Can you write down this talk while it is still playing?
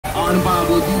Ano pa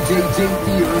po DJ JT,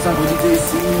 ano sa po DJ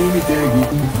C Limited.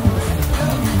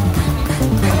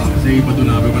 Sa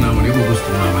ipatunabi ko naman ito, gusto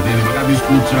naman din.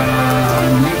 Magkabiskucha,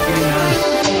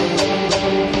 Nikinas.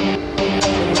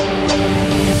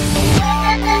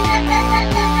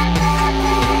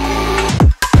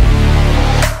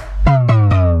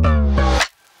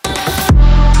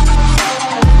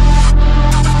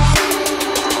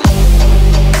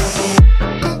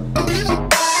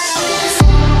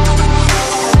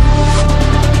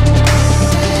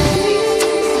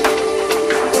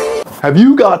 Have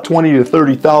you got $20,000 to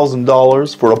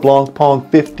 $30,000 for a Blancpain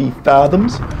 50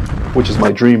 Fathoms, which is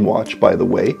my dream watch, by the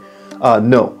way?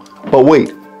 No, but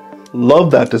wait, love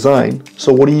that design.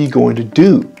 So what are you going to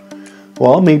do?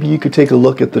 Well, maybe you could take a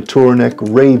look at the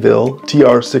Tornek-Rayville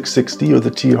TR660 or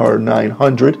the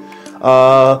TR900.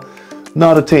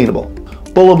 Not attainable.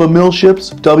 BULOVA MIL Ships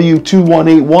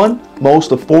W-2181, most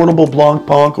affordable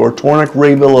Blancpain or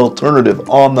Tornek-Rayville alternative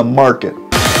on the market.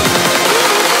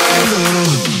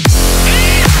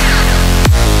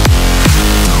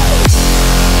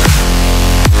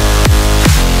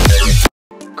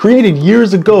 Created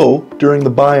years ago during the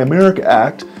Buy America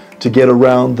Act to get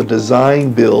around the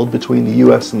design build between the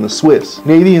US and the Swiss.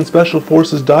 Navy and Special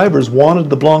Forces divers wanted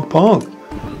the Blancpain,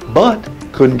 but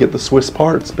couldn't get the Swiss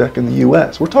parts back in the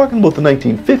US. We're talking about the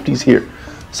 1950s here.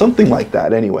 Something like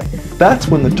that anyway. That's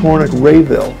when the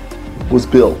Tornek-Rayville was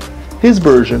built. His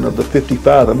version of the 50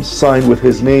 Fathoms, signed with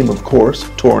his name of course,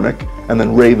 Tornek, and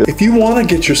then Rayville. If you want to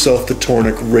get yourself the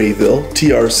Tornek-Rayville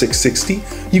TR660,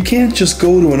 you can't just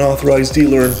go to an authorized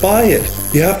dealer and buy it.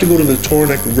 You have to go to the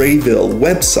Tornek-Rayville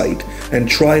website and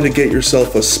try to get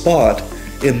yourself a spot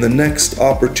in the next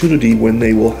opportunity when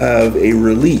they will have a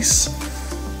release.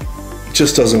 It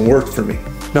just doesn't work for me.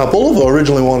 Now, BULOVA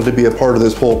originally wanted to be a part of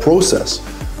this whole process.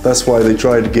 That's why they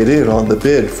tried to get in on the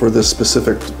bid for this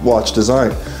specific watch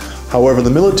design. However, the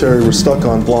military were stuck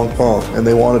on Blancpain and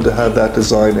they wanted to have that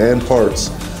design and parts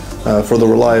for the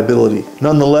reliability.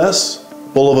 Nonetheless,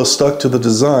 BULOVA stuck to the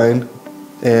design,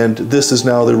 and this is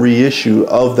now the reissue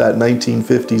of that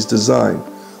 1950s design.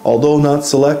 Although not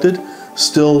selected,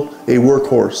 still a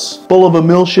workhorse. BULOVA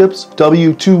MIL Ships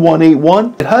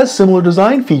W-2181. It has similar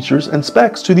design features and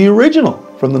specs to the original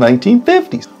from the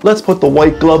 1950s. Let's put the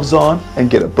white gloves on and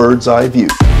get a bird's eye view.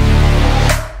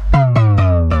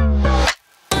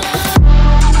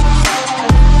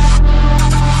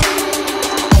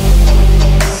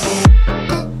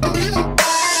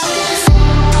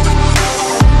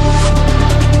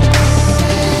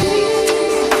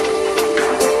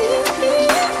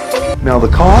 Now the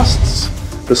costs,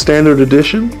 the standard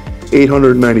edition,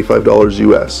 $895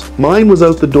 US. Mine was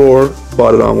out the door,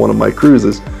 bought it on one of my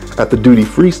cruises at the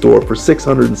duty-free store for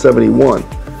 $671.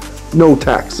 No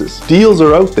taxes. Deals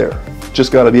are out there,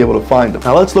 just got to be able to find them.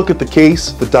 Now let's look at the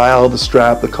case, the dial, the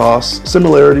strap, the costs,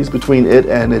 similarities between it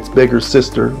and its bigger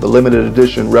sister, the limited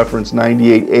edition reference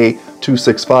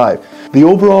 98A265. The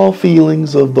overall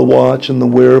feelings of the watch and the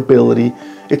wearability.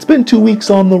 It's been 2 weeks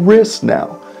on the wrist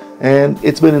now. And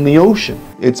it's been in the ocean,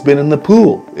 it's been in the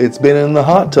pool, it's been in the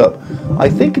hot tub. I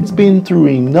think it's been through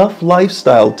enough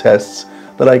lifestyle tests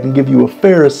that I can give you a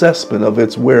fair assessment of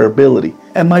its wearability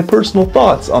and my personal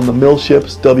thoughts on the MIL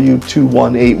Ships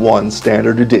W-2181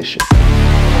 Standard Edition.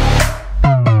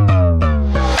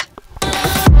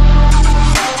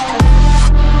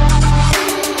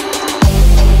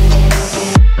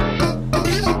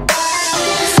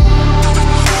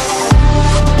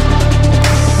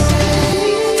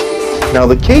 Now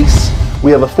the case,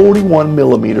 we have a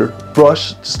 41mm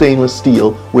brushed stainless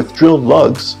steel with drilled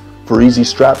lugs for easy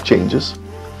strap changes.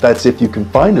 That's if you can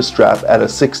find a strap at a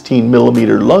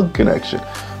 16mm lug connection.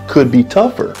 Could be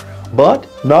tougher, but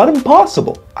not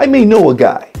impossible. I may know a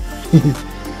guy.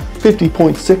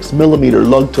 50.6mm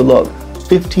lug to lug,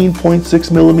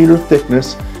 15.6mm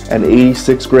thickness, and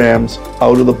 86 grams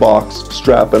out of the box,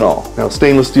 strap and all. Now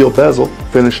stainless steel bezel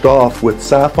finished off with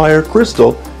sapphire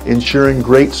crystal, ensuring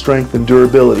great strength and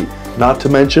durability, not to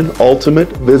mention ultimate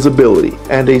visibility.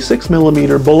 And a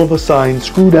 6mm BULOVA sign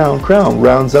screw-down crown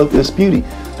rounds out this beauty.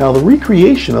 Now the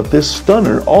recreation of this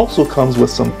stunner also comes with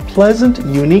some pleasant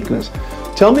uniqueness.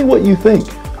 Tell me what you think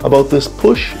about this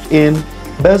push-in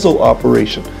bezel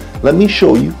operation. Let me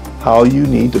show you how you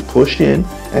need to push in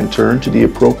and turn to the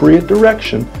appropriate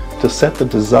direction to set the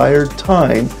desired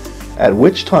time, at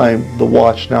which time the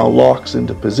watch now locks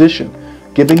into position,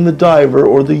 giving the diver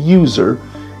or the user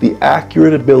the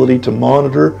accurate ability to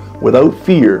monitor without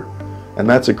fear, and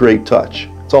that's a great touch.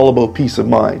 It's all about peace of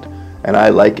mind, and I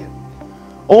like it.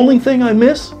 Only thing I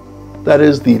miss, that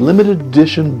is the limited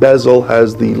edition bezel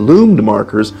has the loomed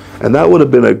markers, and that would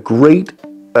have been a great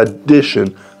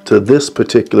addition to this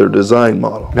particular design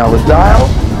model. Now the dial,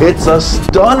 it's a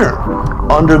stunner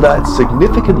under that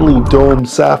significantly domed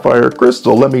sapphire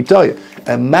crystal, let me tell you.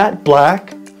 And matte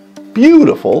black,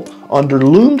 beautiful, under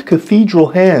loomed cathedral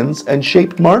hands and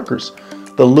shaped markers.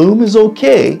 The loom is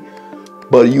okay,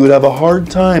 but you would have a hard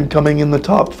time coming in the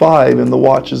top 5 in the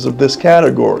watches of this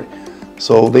category.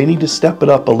 So they need to step it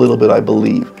up a little bit, I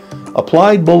believe.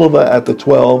 Applied Bulova at the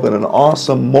 12 and an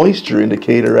awesome moisture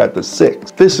indicator at the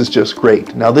 6. This is just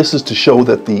great. Now this is to show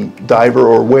that the diver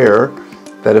or wearer,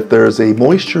 that if there is a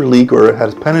moisture leak or it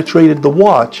has penetrated the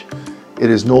watch, it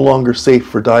is no longer safe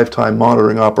for dive time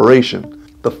monitoring operation.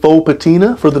 The faux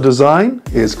patina for the design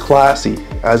is classy,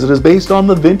 as it is based on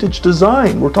the vintage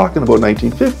design. We're talking about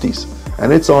 1950s,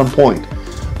 and it's on point.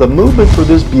 The movement for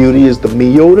this beauty is the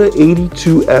Miyota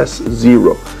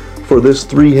 82S0 for this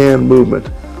 3-hand movement.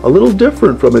 A little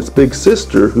different from its big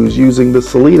sister, who's using the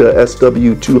Sellita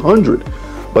SW200,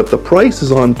 but the price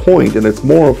is on point and it's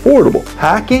more affordable.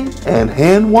 Hacking and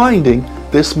hand winding,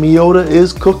 this Miyota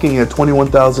is cooking at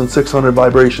 21,600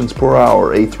 vibrations per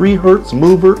hour, a 3 Hz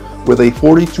mover with a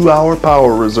 42-hour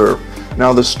power reserve.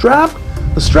 Now the strap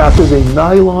is a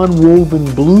nylon woven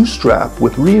blue strap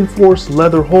with reinforced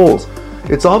leather holes.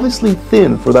 It's obviously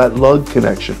thin for that lug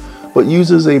connection, but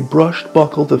uses a brushed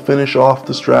buckle to finish off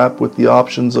the strap with the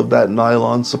options of that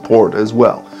nylon support as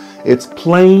well. It's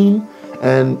plain,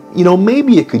 and you know,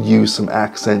 maybe it could use some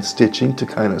accent stitching to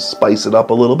kind of spice it up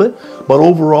a little bit, but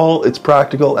overall it's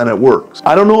practical and it works.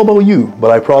 I don't know about you, but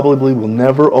I probably will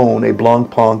never own a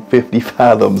Blancpain 50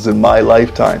 Fathoms in my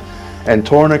lifetime, and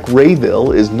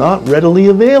Tornek-Rayville is not readily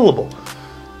available.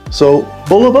 So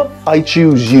Bulova, I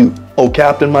choose you. Oh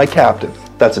Captain, my Captain.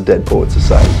 That's a Dead Poet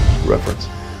Society reference.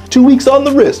 2 weeks on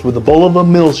the wrist with the BULOVA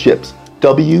MIL SHIPS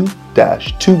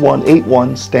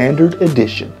W-2181 Standard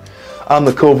Edition. I'm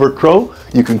the Covert Crow.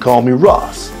 You can call me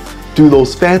Ross. Do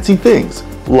those fancy things,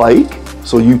 like,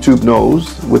 so YouTube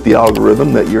knows with the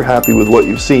algorithm that you're happy with what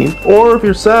you've seen, or if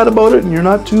you're sad about it and you're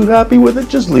not too happy with it,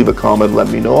 just leave a comment, let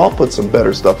me know. I'll put some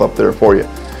better stuff up there for you.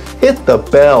 Hit the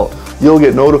bell. You'll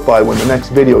get notified when the next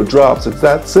video drops. It's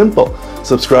that simple.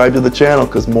 Subscribe to the channel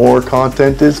because more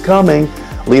content is coming.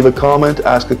 Leave a comment,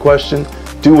 ask a question,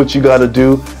 do what you gotta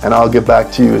do, and I'll get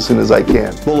back to you as soon as I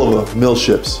can. BULOVA MIL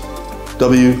SHIPS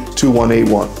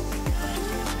W-2181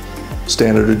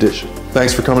 Standard Edition.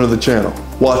 Thanks for coming to the channel.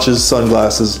 Watches,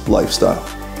 sunglasses, lifestyle.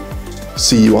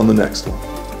 See you on the next one.